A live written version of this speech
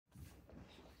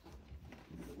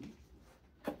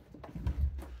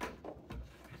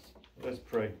Let's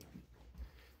pray.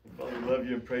 Father, we love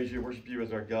you and praise you, worship you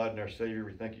as our God and our Savior.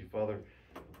 We thank you, Father,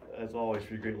 as always,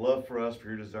 for your great love for us, for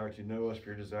your desire to know us, for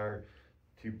your desire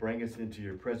to bring us into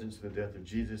your presence in the death of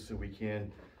Jesus so we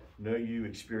can know you,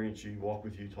 experience you, walk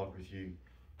with you, talk with you,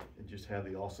 and just have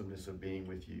the awesomeness of being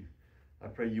with you. I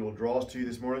pray you will draw us to you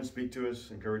this morning, speak to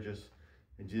us, encourage us.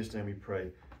 In Jesus' name we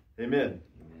pray. Amen.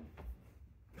 Amen.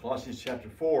 Colossians chapter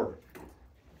 4.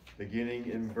 Beginning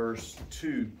in verse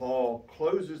 2, Paul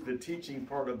closes the teaching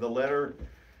part of the letter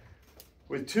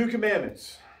with two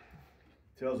commandments.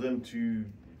 He tells them to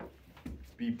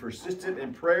be persistent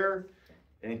in prayer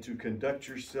and to conduct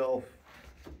yourself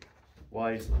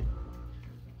wisely.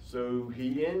 So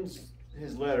he ends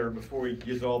his letter before he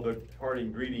gives all the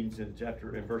parting greetings in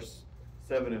verse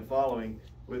 7 and following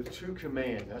with two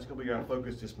commands. That's going to be our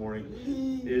focus this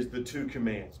morning, is the two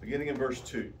commands. Beginning in verse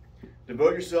 2.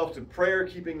 Devote yourself to prayer,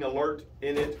 keeping alert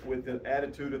in it with an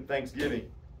attitude of thanksgiving.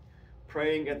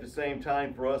 Praying at the same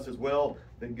time for us as well,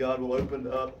 that God will open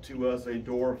up to us a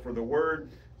door for the word,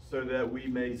 so that we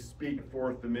may speak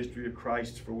forth the mystery of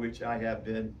Christ, for which I have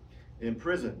been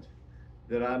imprisoned.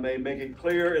 That I may make it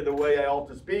clear in the way I ought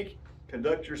to speak.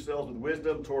 Conduct yourselves with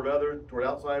wisdom toward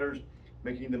outsiders,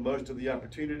 making the most of the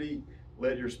opportunity.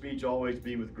 Let your speech always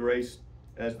be with grace,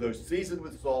 as though seasoned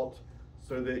with salt,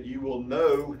 so that you will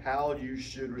know how you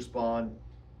should respond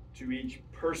to each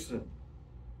person.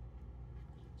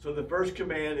 So the first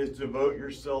command is devote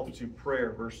yourself to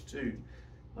prayer, verse 2.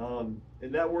 And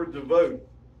that word devote,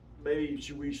 maybe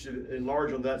we should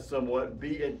enlarge on that somewhat.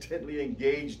 Be intently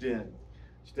engaged in.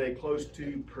 Stay close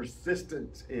to,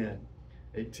 persistent in.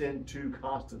 Attend to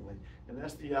constantly. And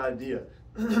that's the idea.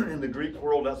 In the Greek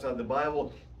world outside the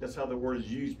Bible, that's how the word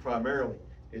is used primarily.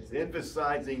 It's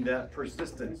emphasizing that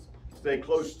persistence. Stay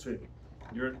close to.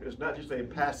 It's not just a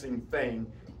passing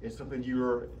thing. It's something you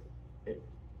are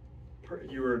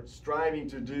striving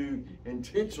to do,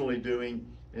 intentionally doing,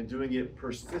 and doing it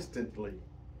persistently.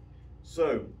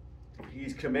 So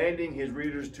he's commanding his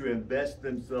readers to invest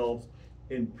themselves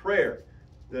in prayer.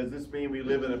 Does this mean we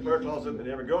live in a prayer closet and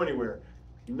never go anywhere?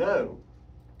 No.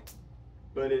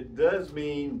 But it does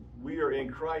mean we are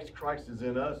in Christ. Christ is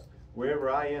in us.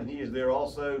 Wherever I am, he is there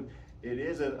also. It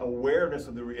is an awareness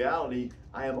of the reality.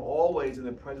 I am always in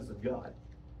the presence of God.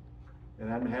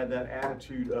 And I'm going to have that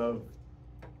attitude of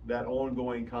that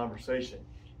ongoing conversation.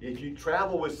 If you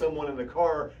travel with someone in the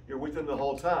car, you're with them the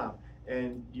whole time.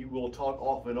 And you will talk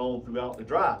off and on throughout the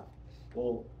drive.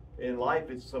 Well, in life,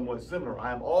 it's somewhat similar.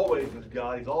 I am always with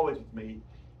God. He's always with me.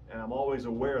 And I'm always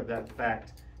aware of that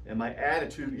fact. And my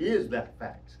attitude is that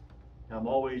fact. I'm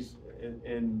always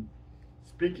in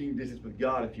speaking distance with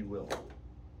God, if you will.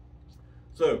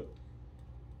 So,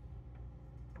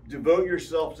 devote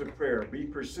yourself to prayer. Be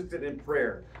persistent in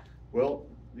prayer. Well,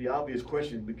 the obvious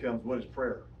question becomes, what is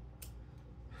prayer?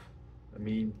 I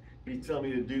mean, he's telling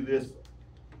me to do this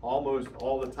almost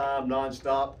all the time,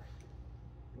 nonstop.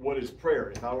 What is prayer?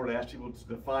 If I were to ask people to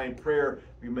define prayer,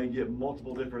 we may get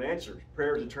multiple different answers.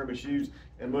 Prayer is a term that's used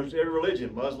in most every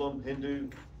religion, Muslim, Hindu,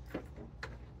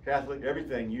 Catholic,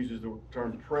 everything uses the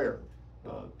term prayer.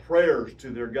 Prayers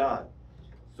to their God.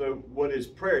 So what is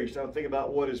prayer? You start to think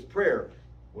about what is prayer.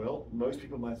 Well, most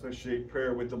people might associate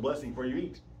prayer with the blessing before you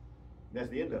eat. That's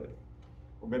the end of it.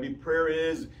 Or maybe prayer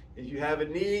is, if you have a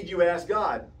need, you ask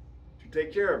God to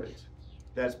take care of it.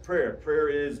 That's prayer. Prayer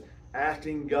is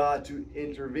asking God to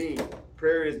intervene.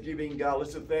 Prayer is giving God a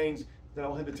list of things that I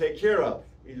want him to take care of.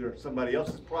 Either somebody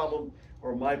else's problem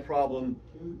or my problem,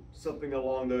 something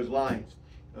along those lines.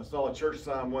 I saw a church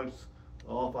sign once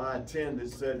off I-10 that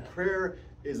said, prayer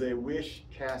is a wish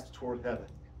cast toward heaven.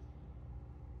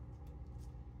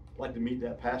 I'd like to meet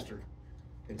that pastor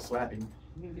and slap him.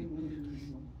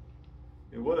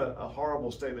 And what a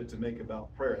horrible statement to make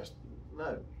about prayer.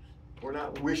 No, we're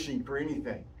not wishing for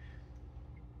anything.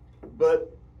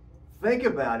 But think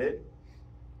about it.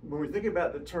 When we think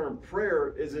about the term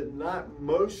prayer, is it not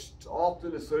most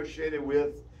often associated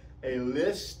with a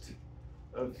list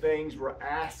of things we're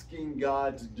asking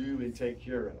God to do and take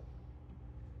care of?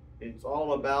 It's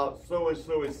all about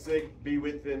so-and-so is sick, be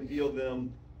with them, heal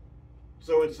them.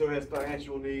 So-and-so has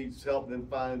financial needs, help them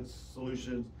find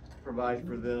solutions, provide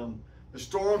for them. The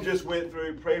storm just went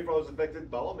through, pray for those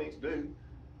affected, by all means do.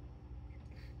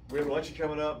 We have lunch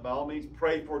coming up, by all means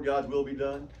pray for God's will be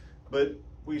done. But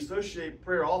we associate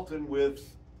prayer often with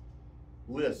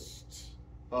lists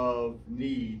of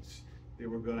needs that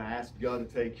we're going to ask God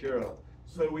to take care of.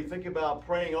 So we think about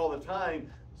praying all the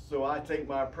time. So I take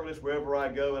my prayer list wherever I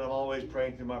go, and I'm always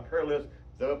praying through my prayer list.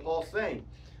 Is that what Paul's saying?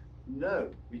 No,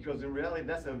 because in reality,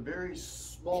 that's a very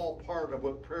small part of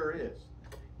what prayer is.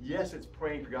 Yes, it's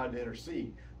praying for God to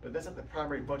intercede, but that's not the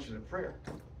primary function of prayer.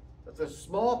 That's a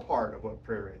small part of what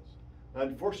prayer is.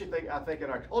 Unfortunately, I think in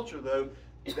our culture, though,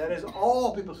 that is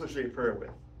all people associate prayer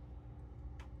with,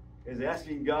 is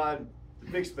asking God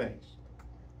to fix things.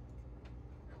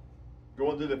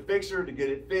 Going to the fixer to get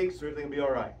it fixed so everything will be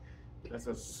all right. That's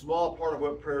a small part of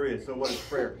what prayer is. So what is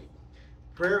prayer?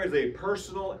 Prayer is a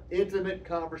personal, intimate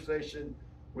conversation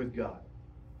with God.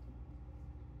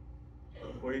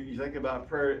 Well, you think about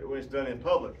prayer when it's done in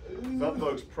public. Some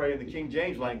folks pray in the King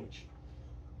James language.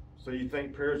 So you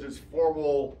think prayer is this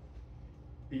formal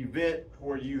event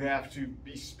where you have to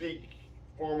speak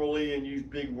formally and use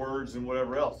big words and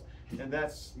whatever else. And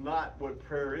that's not what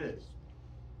prayer is.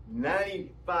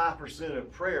 95%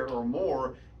 of prayer or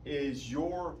more is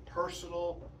your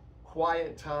personal,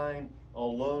 quiet time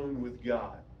alone with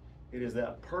God. It is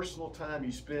that personal time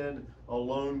you spend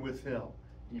alone with Him.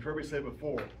 You've heard me say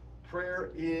before,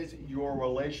 prayer is your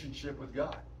relationship with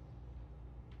God.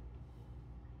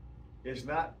 It's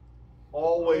not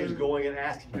always going and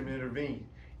asking Him to intervene.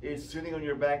 It's sitting on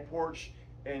your back porch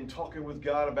and talking with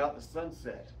God about the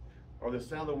sunset or the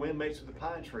sound the wind makes with the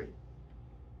pine tree.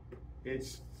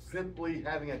 It's simply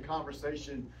having a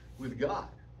conversation with God.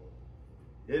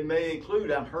 It may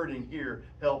include, I'm hurting here,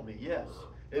 help me, yes.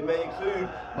 It may include,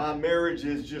 my marriage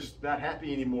is just not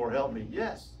happy anymore, help me,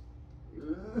 yes.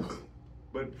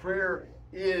 But prayer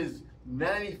is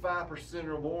 95%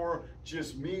 or more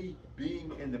just me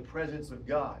being in the presence of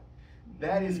God.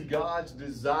 That is God's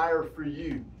desire for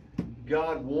you.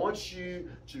 God wants you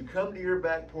to come to your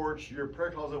back porch, your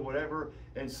prayer closet, whatever,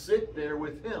 and sit there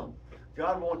with Him.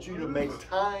 God wants you to make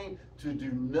time to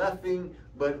do nothing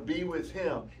but be with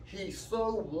Him. He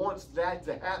so wants that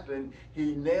to happen,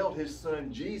 He nailed His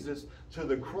Son Jesus to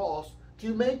the cross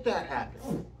to make that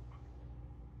happen.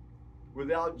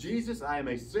 Without Jesus, I am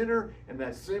a sinner, and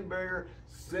that sin barrier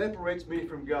separates me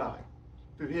from God.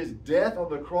 Through His death on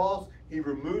the cross, He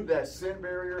removed that sin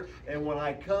barrier, and when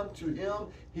I come to Him,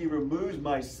 He removes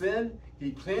my sin.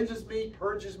 He cleanses me,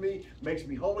 purges me, makes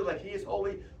me holy like He is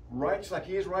holy, righteous like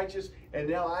He is righteous, and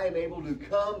now I am able to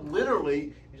come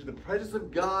literally into the presence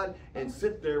of God and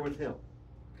sit there with Him.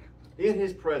 In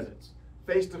His presence,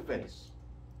 face to face.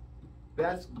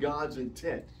 That's God's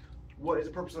intent. What is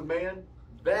the purpose of man?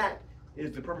 That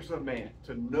is the purpose of man,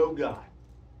 to know God,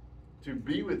 to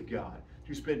be with God,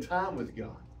 to spend time with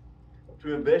God,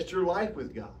 to invest your life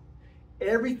with God.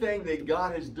 Everything that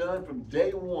God has done from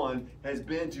day one has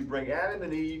been to bring Adam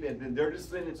and Eve and then their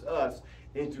descendants, us,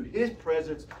 into His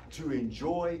presence to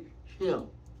enjoy Him.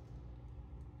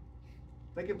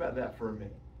 Think about that for a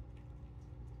minute.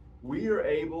 We are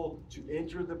able to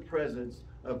enter the presence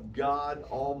of God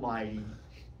Almighty,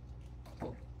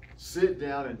 sit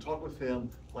down and talk with Him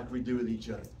like we do with each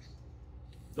other.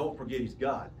 Don't forget He's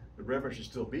God. The reverence should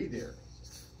still be there.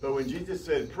 But when Jesus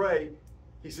said pray,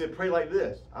 He said pray like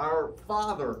this. Our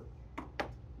Father,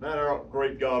 not our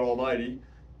great God Almighty,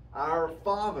 our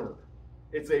Father.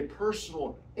 It's a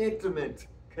personal, intimate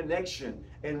connection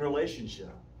and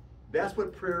relationship. That's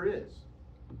what prayer is.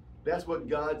 That's what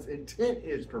God's intent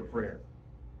is for prayer.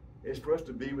 It's for us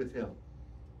to be with Him,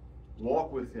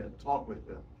 walk with Him, talk with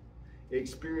Him,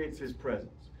 experience His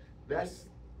presence. That's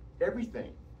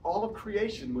everything. All of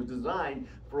creation was designed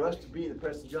for us to be in the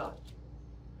presence of God.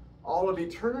 All of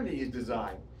eternity is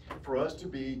designed for us to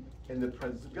be in the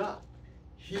presence of God.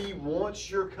 He wants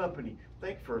your company.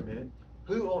 Think for a minute.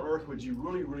 Who on earth would you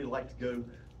really, really like to go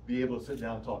be able to sit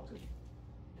down and talk to?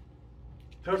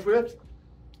 Taylor Swift?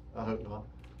 I hope not.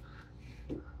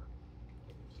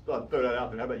 Just thought I'd throw that out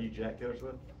there. How about you, Jack? Taylor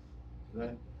Swift?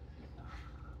 Right?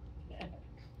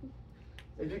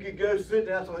 If you could go sit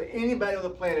down with anybody on the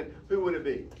planet, who would it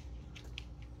be?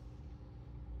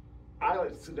 I like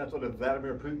to sit down with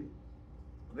Vladimir Putin.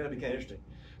 That'd be kind of interesting.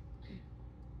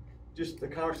 Just a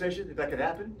conversation, if that could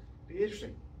happen, it'd be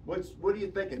interesting. What are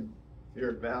you thinking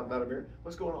here, Vladimir?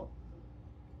 What's going on?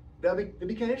 That'd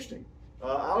be kind of interesting. I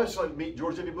always like to meet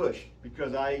George W. Bush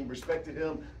because I respected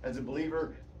him as a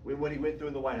believer when he went through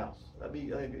in the White House. That'd be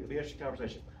an interesting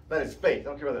conversation. About his faith. I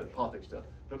don't care about that politics stuff,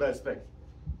 but about his faith.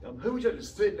 Who would you have to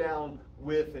sit down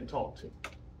with and talk to?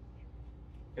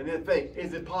 And then think,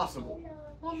 is it possible?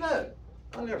 Well, no.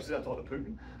 I'll never sit down and talk to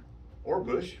Putin or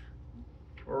Bush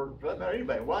or for that matter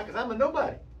anybody. Why? Because I'm a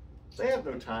nobody. They have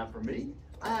no time for me.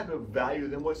 I have no value to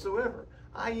them whatsoever.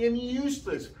 I am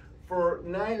useless for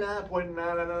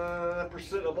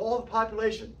 99.99% of all the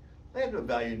population. They have no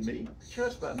value in me. Care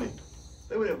less about me.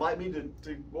 They would invite me to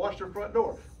wash their front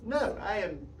door. No, I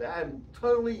am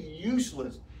totally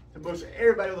useless to most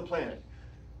everybody on the planet.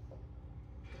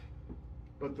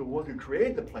 But the one who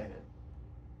created the planet,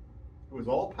 who is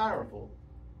all powerful,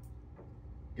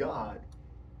 God,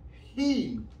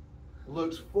 he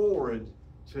looks forward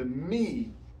to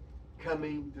me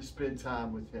coming to spend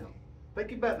time with him.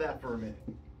 Think about that for a minute.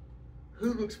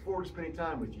 Who looks forward to spending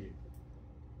time with you?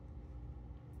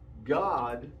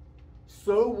 God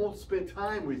so wants to spend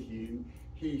time with you,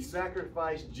 he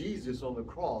sacrificed Jesus on the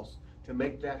cross to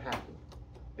make that happen.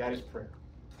 That is prayer.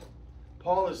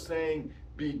 Paul is saying,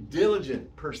 be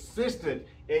diligent, persistent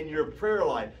in your prayer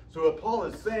life. So what Paul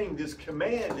is saying, this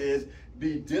command is,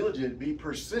 be diligent, be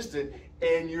persistent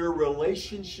in your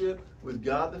relationship with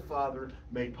God the Father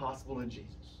made possible in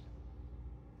Jesus.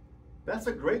 That's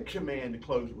a great command to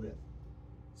close with.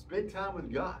 Spend time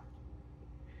with God.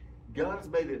 God has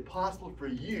made it possible for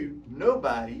you,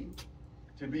 nobody,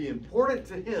 to be important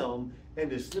to him and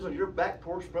to sit on your back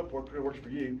porch, front porch, whatever works for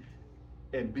you,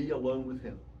 and be alone with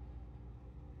him.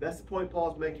 That's the point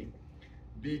Paul's making.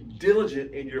 Be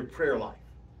diligent in your prayer life.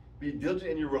 Be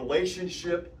diligent in your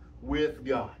relationship with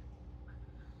God.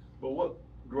 But what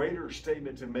greater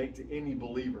statement to make to any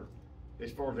believer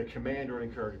as far as a command or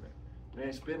encouragement?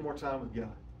 Man, spend more time with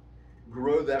God.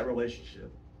 Grow that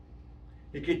relationship.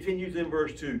 He continues in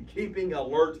verse 2, keeping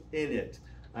alert in it.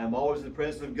 I'm always in the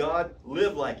presence of God.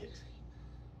 Live like it.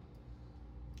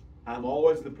 I'm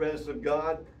always in the presence of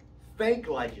God. Think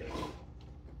like it.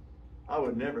 I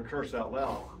would never curse out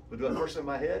loud. But do I curse in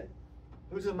my head?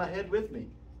 Who's in my head with me?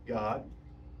 God.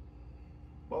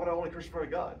 Why would I only curse in front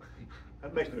of God?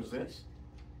 That makes no sense.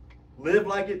 Live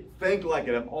like it. Think like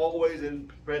it. I'm always in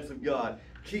the presence of God.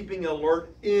 Keeping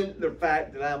alert in the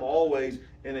fact that I'm always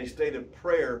in a state of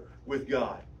prayer with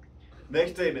God.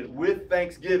 Next statement, with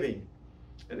thanksgiving.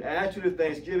 An attitude of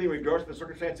thanksgiving, regardless of the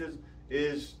circumstances,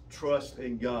 is trust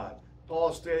in God. Paul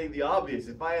is stating the obvious.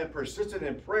 If I am persistent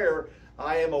in prayer,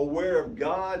 I am aware of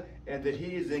God and that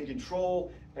he is in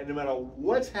control. And no matter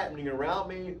what's happening around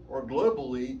me or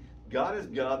globally, God is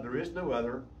God. There is no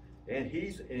other. And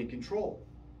he's in control.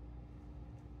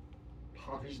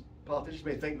 Politicians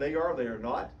may think they are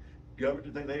not.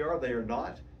 Governments think they are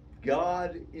not.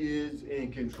 God is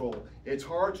in control. It's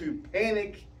hard to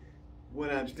panic when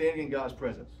I'm standing in God's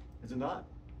presence. Is it not?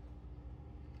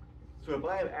 So if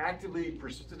I am actively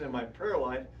persistent in my prayer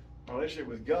life, my relationship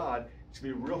with God, it's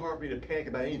going to be real hard for me to panic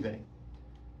about anything.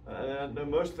 I know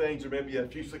most things are maybe a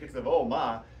few seconds of, oh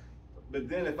my. But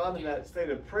then if I'm in that state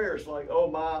of prayer, it's like, oh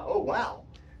my, oh wow.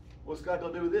 What's God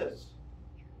going to do with this?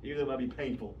 Even though it might be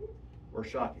painful or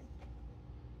shocking.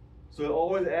 So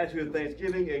always the attitude of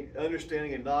thanksgiving,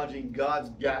 understanding, acknowledging God's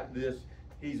got this.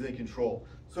 He's in control.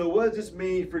 So what does this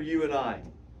mean for you and I?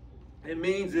 It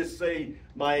means this, say,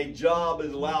 my job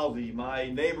is lousy, my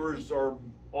neighbors are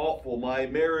awful, my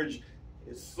marriage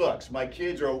sucks, my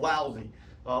kids are lousy.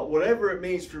 Whatever it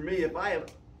means for me, if I am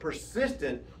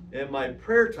persistent in my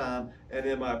prayer time and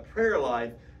in my prayer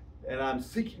life, and I'm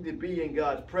seeking to be in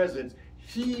God's presence,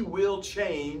 he will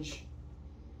change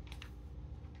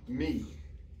me.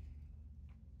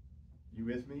 You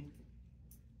with me?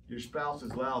 Your spouse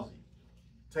is lousy.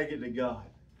 Take it to God,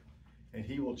 and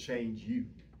he will change you.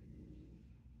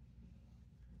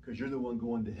 Because you're the one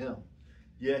going to him.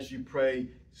 Yes, you pray,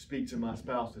 speak to my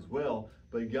spouse as well,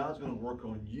 but God's going to work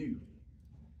on you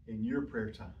in your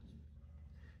prayer time.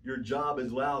 Your job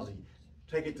is lousy.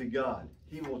 Take it to God.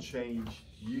 He will change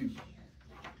you.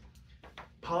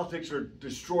 Politics are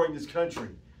destroying this country.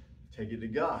 Take it to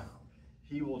God.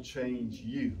 He will change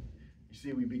you. You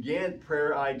see, we began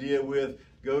prayer idea with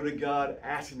go to God,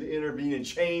 ask him to intervene and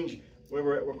change what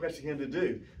we're requesting him to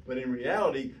do. But in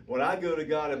reality, when I go to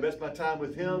God and invest my time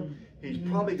with him, he's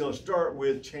probably going to start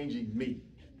with changing me,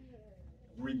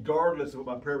 regardless of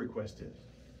what my prayer request is.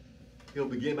 He'll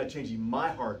begin by changing my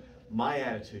heart, my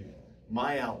attitude,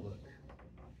 my outlook.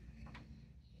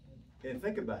 And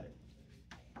think about it.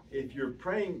 If you're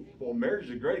praying, well, marriage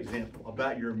is a great example,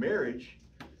 about your marriage,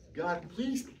 God,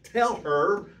 please tell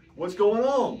her what's going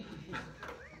on.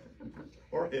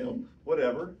 Or him,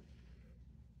 whatever.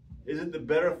 Isn't the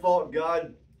better thought,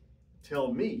 God,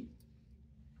 tell me,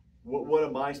 what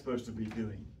am I supposed to be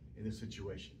doing in this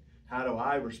situation? How do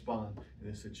I respond in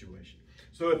this situation?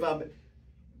 So if I'm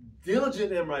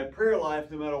diligent in my prayer life,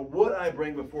 no matter what I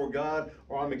bring before God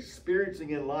or I'm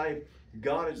experiencing in life,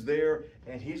 God is there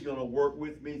and he's going to work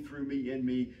with me, through me, in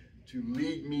me, to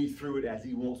lead me through it as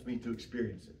he wants me to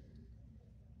experience it.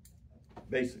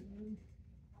 Basic.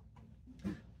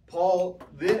 Paul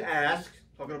then asks,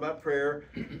 talking about prayer,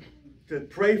 to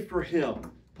pray for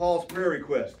him. Paul's prayer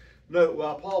request. Note,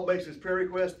 while Paul makes his prayer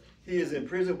request, he is in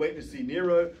prison waiting to see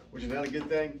Nero, which is not a good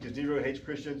thing because Nero hates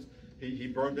Christians. He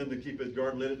burned them to keep his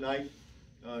garden lit at night.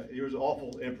 He was an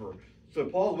awful emperor. So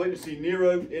Paul's waiting to see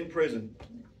Nero in prison.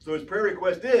 So his prayer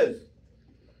request is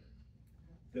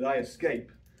that I escape.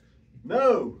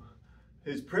 No.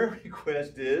 His prayer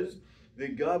request is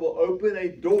that God will open a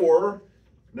door,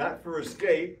 not for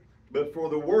escape, but for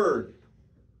the word,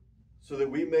 so that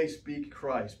we may speak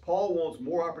Christ. Paul wants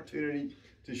more opportunity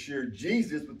to share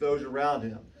Jesus with those around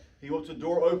him. He wants a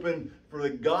door open for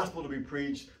the gospel to be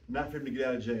preached, not for him to get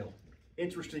out of jail.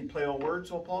 Interesting play on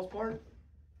words on Paul's part?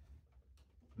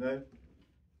 No?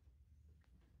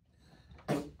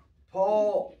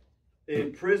 Paul,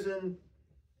 in prison,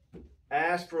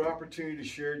 asked for opportunity to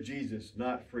share Jesus,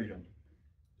 not freedom.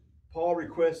 Paul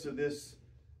requested this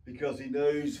because he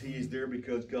knows he is there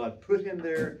because God put him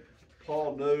there.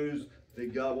 Paul knows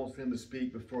that God wants him to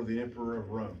speak before the emperor of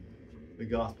Rome, the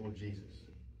gospel of Jesus.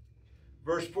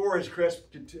 Verse 4,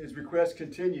 his request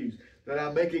continues, that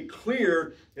I make it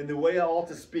clear in the way I ought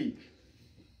to speak.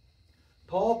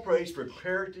 Paul prays for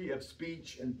clarity of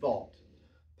speech and thought.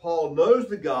 Paul knows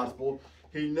the gospel.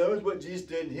 He knows what Jesus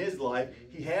did in his life.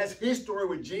 He has his story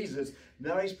with Jesus.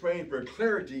 Now he's praying for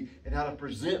clarity in how to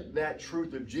present that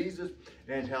truth of Jesus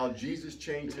and how Jesus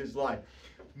changed his life.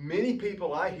 Many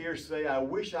people I hear say, I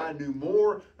wish I knew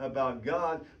more about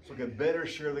God so I could better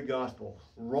share the gospel.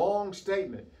 Wrong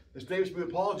statement. The statement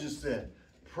that Paul just said.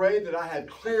 Pray that I had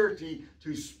clarity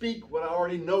to speak what I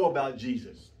already know about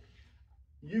Jesus.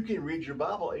 You can read your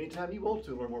Bible anytime you want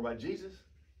to learn more about Jesus.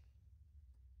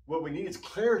 What we need is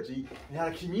clarity in how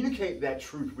to communicate that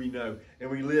truth we know and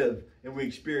we live and we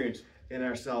experience in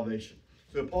our salvation.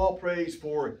 So Paul prays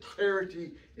for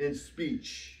clarity in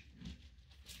speech.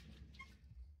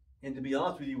 And to be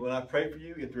honest with you, when I pray for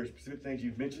you, if there are specific things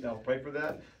you've mentioned, I'll pray for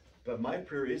that. But my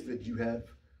prayer is that you have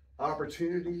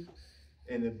opportunity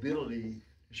and ability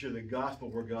to share the gospel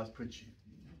where God's put you.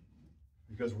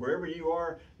 Because wherever you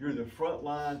are, you're the front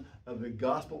line of the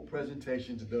gospel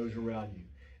presentation to those around you.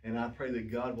 And I pray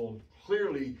that God will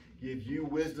clearly give you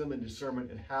wisdom and discernment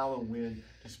in how and when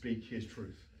to speak his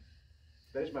truth.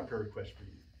 That is my prayer request for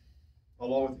you,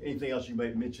 along with anything else you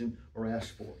may mention or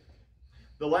ask for.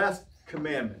 The last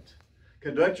commandment,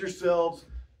 conduct yourselves,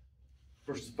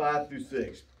 verses 5 through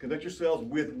 6. Conduct yourselves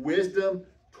with wisdom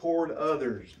toward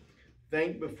others.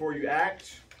 Think before you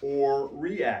act or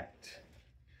react.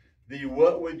 The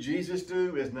what would Jesus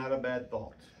do is not a bad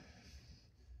thought.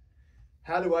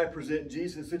 How do I present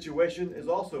Jesus in a situation is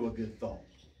also a good thought.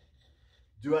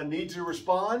 Do I need to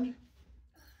respond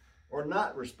or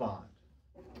not respond?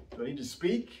 Do I need to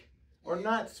speak or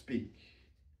not speak?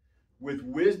 With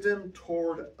wisdom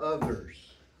toward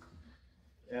others.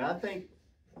 And I think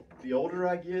the older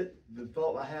I get, the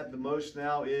thought I have the most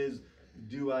now is,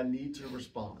 do I need to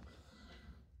respond?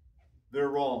 They're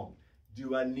wrong.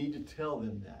 Do I need to tell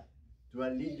them that? Do I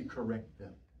need to correct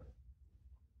them?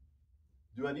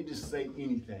 Do I need to say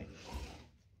anything?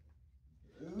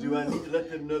 Do I need to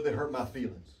let them know they hurt my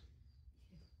feelings?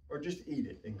 Or just eat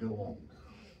it and go on?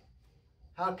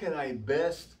 How can I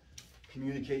best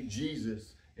communicate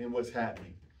Jesus in what's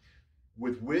happening?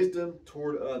 With wisdom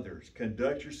toward others.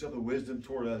 Conduct yourself with wisdom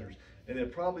toward others. And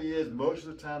it probably is, most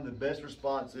of the time, the best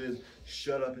response is,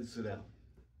 shut up and sit down.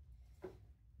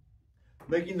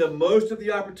 Making the most of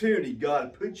the opportunity.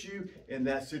 God put you in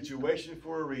that situation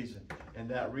for a reason. And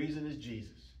that reason is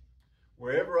Jesus.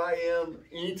 Wherever I am,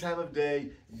 any time of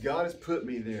day, God has put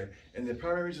me there. And the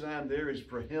primary reason I am there is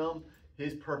for him,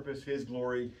 his purpose, his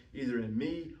glory, either in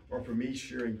me or for me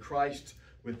sharing Christ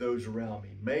with those around me.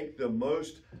 Make the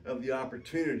most of the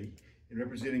opportunity in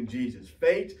representing Jesus.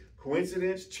 Fate,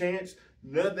 coincidence, chance,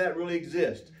 none of that really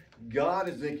exists. God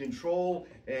is in control,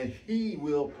 and he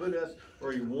will put us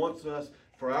where he wants us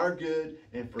for our good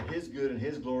and for his good and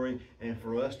his glory, and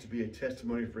for us to be a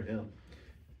testimony for him.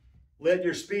 Let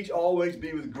your speech always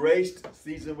be with grace,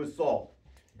 seasoned with salt.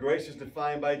 Grace is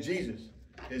defined by Jesus.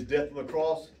 His death on the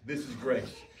cross, this is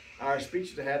grace. Our speech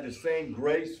is to have the same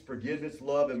grace, forgiveness,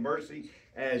 love, and mercy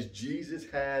as Jesus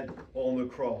had on the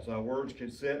cross. Our words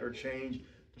can set or change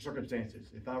the circumstances.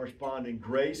 If I respond in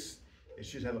grace, it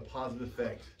should have a positive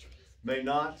effect. May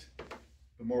not,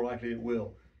 but more likely it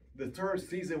will. The term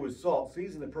seasoned with salt,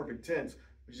 seasoned in the perfect tense,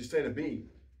 which is state of being.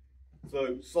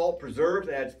 So salt preserves,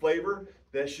 adds flavor.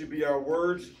 That should be our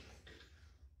words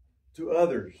to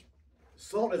others.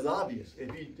 Salt is obvious.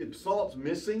 If salt's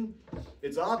missing,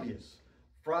 it's obvious.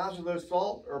 Fries with no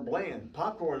salt are bland.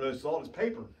 Popcorn with no salt is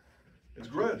paper. It's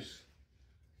gross.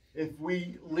 If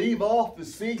we leave off the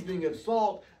seasoning of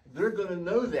salt, they're going to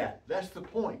know that. That's the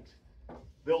point.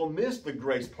 They'll miss the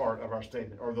grace part of our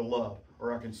statement, or the love,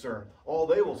 or our concern. All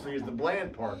they will see is the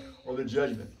bland part, or the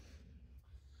judgment.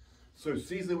 So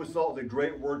seasoning with salt is a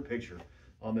great word picture.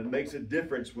 It makes a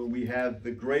difference when we have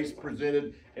the grace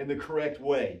presented in the correct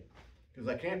way. Because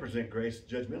I can't present grace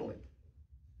judgmentally.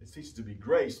 It ceases to be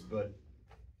grace, but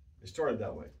it started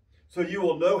that way. So you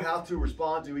will know how to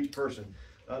respond to each person.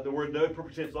 The word know,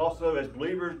 perfect tense also, as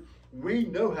believers, we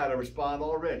know how to respond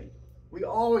already. We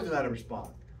always know how to respond.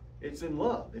 It's in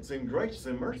love. It's in grace. It's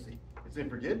in mercy. It's in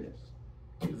forgiveness.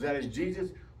 Because that is Jesus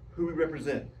who we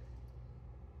represent.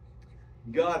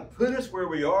 God put us where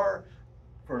we are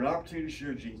for an opportunity to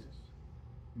share Jesus.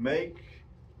 Make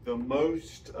the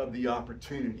most of the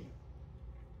opportunity.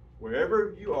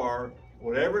 Wherever you are,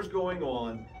 whatever's going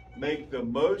on, make the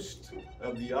most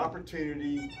of the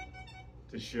opportunity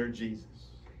to share Jesus.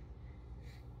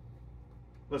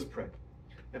 Let's pray.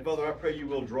 And Father, I pray you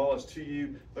will draw us to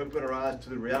you, open our eyes to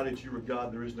the reality that you are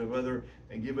God, there is no other,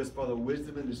 and give us, Father,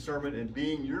 wisdom and discernment in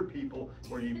being your people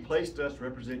where you placed us to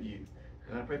represent you.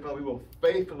 And I pray, Father, we will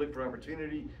faithfully look for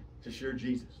opportunity to share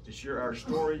Jesus, to share our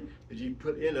story that you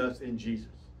put in us in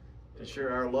Jesus, to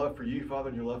share our love for you, Father,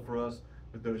 and your love for us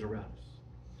with those around us.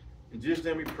 In Jesus'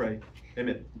 name we pray.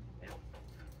 Amen.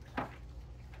 What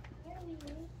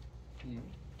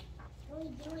are we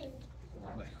doing?